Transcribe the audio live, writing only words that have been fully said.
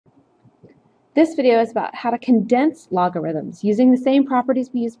This video is about how to condense logarithms. Using the same properties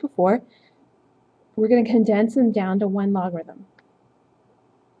we used before, we're going to condense them down to one logarithm.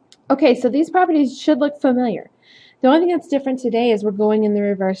 Okay, so these properties should look familiar. The only thing that's different today is we're going in the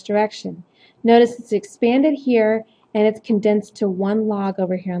reverse direction. Notice it's expanded here and it's condensed to one log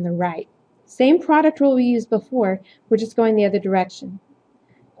over here on the right. Same product rule we used before, we're just going the other direction.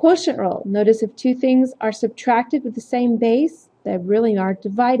 Quotient rule. Notice if two things are subtracted with the same base, they really are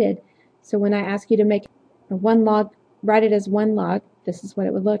divided. So when I ask you to make one log, write it as one log, this is what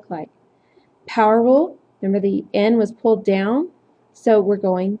it would look like. Power rule. Remember the n was pulled down, so we're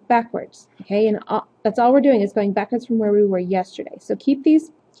going backwards. Okay, and that's all we're doing is going backwards from where we were yesterday. So keep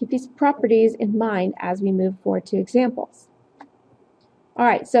these properties in mind as we move forward to examples. All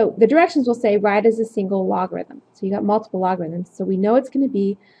right, so the directions will say write as a single logarithm. So you got multiple logarithms, so we know it's going to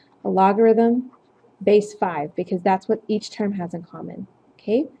be a logarithm base 5 because that's what each term has in common.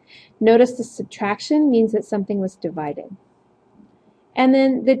 Okay, notice the subtraction means that something was divided. And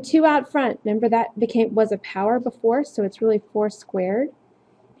then the 2 out front, remember that was a power before, so it's really 4 squared.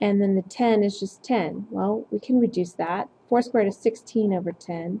 And then the 10 is just 10. Well, we can reduce that. 4 squared is 16 over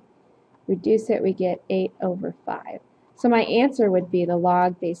 10. Reduce it, we get 8 over 5. So my answer would be the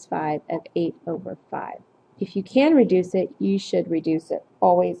log base 5 of 8 over 5. If you can reduce it, you should reduce it.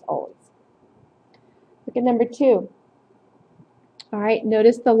 Always, always. Look at number 2. All right,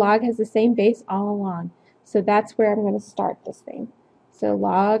 notice the log has the same base all along. So that's where I'm going to start this thing. So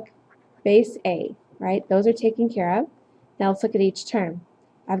log base A, right? Those are taken care of. Now let's look at each term.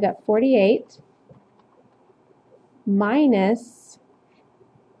 I've got 48 minus,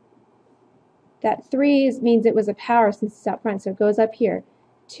 that 3 means it was a power since it's out front, so it goes up here.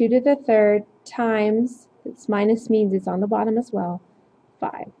 2 to the third times, this minus means it's on the bottom as well,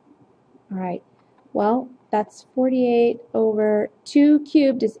 5. All right, well, that's 48 over 2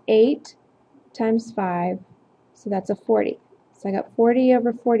 cubed is 8 times 5, so that's a 40. So I got 40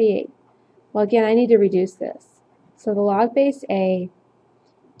 over 48. Well, again, I need to reduce this. So the log base A,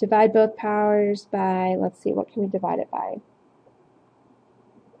 divide both powers by, let's see, what can we divide it by?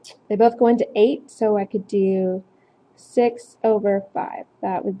 They both go into 8, so I could do 6 over 5.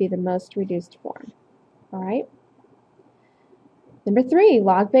 That would be the most reduced form. All right. Number 3,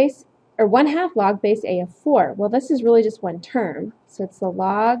 log base, or 1/2 log base A of 4. Well, this is really just one term. So it's the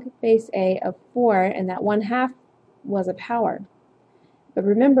log base A of 4, and that 1/2 was a power. But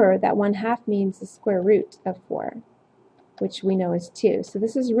remember that 1/2 means the square root of 4, which we know is 2. So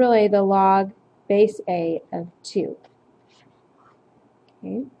this is really the log base A of 2.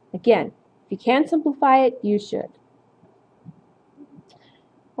 Okay. Again, if you can simplify it, you should.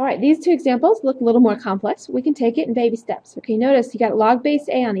 All right, these 2 examples look a little more complex. We can take it in baby steps. Okay, notice you got log base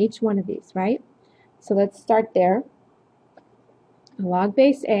A on each one of these, right? So let's start there. Log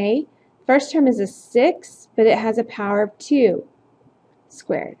base A, first term is a 6, but it has a power of 2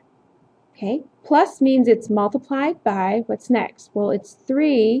 squared. Okay, plus means it's multiplied by, what's next? Well, it's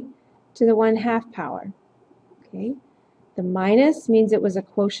 3 to the 1/2 power. Okay, the minus means it was a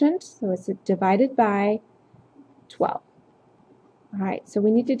quotient, so it's divided by 12. All right, so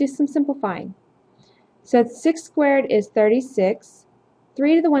we need to do some simplifying. So 6 squared is 36.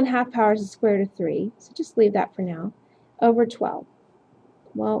 3 to the 1/2 power is the square root of 3, so just leave that for now, over 12.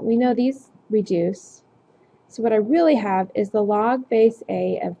 Well, we know these reduce. So what I really have is the log base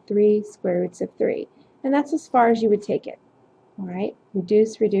A of 3 square roots of 3. And that's as far as you would take it. All right,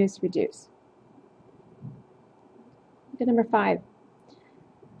 reduce, reduce, reduce. Look at number 5.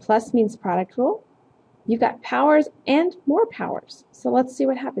 Plus means product rule. You've got powers and more powers. So let's see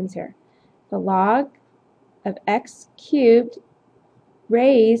what happens here. The log of x cubed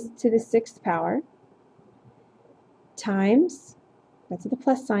raised to the 6th power times, that's what the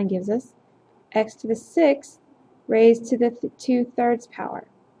plus sign gives us, x to the 6th raised to the 2/3 power.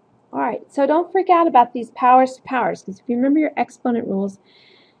 All right, so don't freak out about these powers to powers, because if you remember your exponent rules,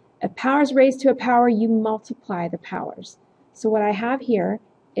 a power is raised to a power, you multiply the powers. So what I have here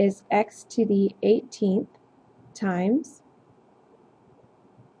is x to the 18th times,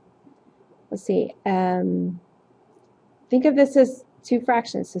 let's see, think of this as 2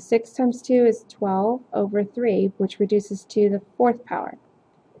 fractions. So 6 times 2 is 12 over 3, which reduces to the 4th power.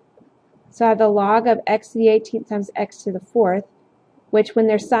 So I have the log of x to the 18th times x to the 4th, which when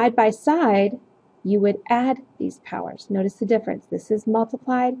they're side by side, you would add these powers. Notice the difference. This is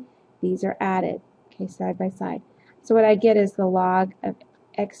multiplied, these are added, okay, side by side. So what I get is the log of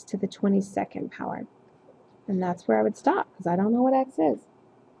x to the 22nd power. And that's where I would stop, because I don't know what x is.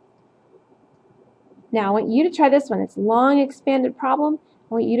 Now I want you to try this one. It's a long expanded problem.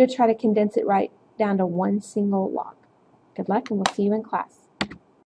 I want you to try to condense it right down to one single log. Good luck, and we'll see you in class.